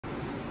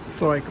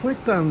So I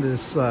clicked on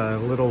this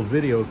little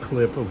video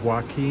clip of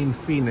Joaquin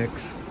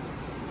Phoenix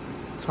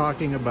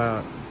talking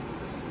about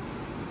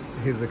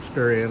his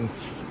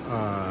experience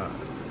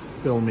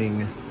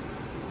filming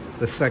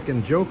the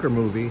second Joker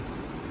movie,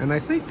 and I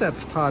think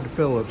that's Todd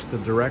Phillips, the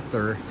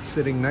director,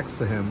 sitting next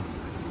to him.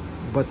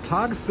 But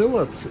Todd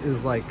Phillips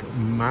is like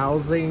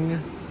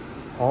mouthing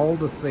all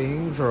the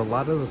things, or a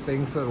lot of the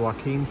things that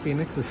Joaquin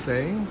Phoenix is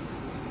saying,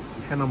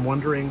 and I'm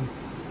wondering,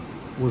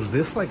 was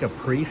this like a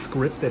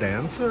pre-scripted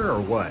answer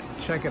or what?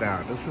 Check it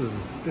out.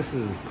 This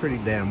is pretty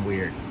damn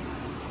weird.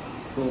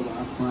 The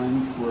last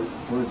time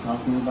we're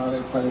talking about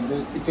it quite a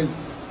bit, because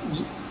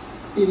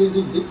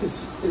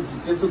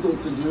it's difficult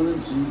to do,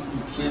 and so you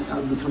can't,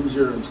 it becomes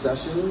your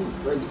obsession,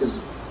 right?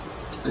 Because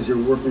as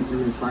you're working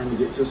through and trying to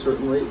get to a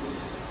certain weight,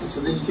 and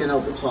so then you can't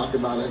help but talk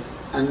about it,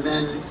 and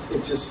then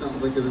it just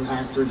sounds like an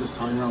actor just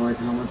talking about like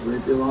how much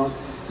weight they lost.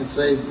 And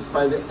so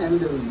by the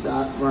end of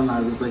that run,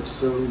 I was like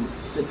so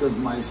sick of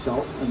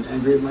myself and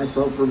angry at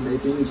myself for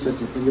making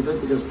such a thing of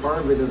it, because part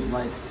of it is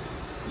like,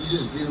 you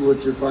just do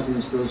what you're fucking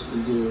supposed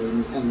to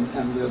do,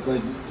 and there's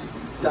like,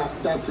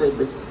 that's it.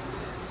 But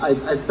I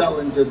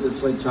fell into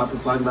this like trap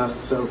of talking about it,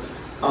 so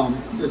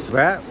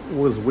that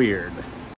was weird.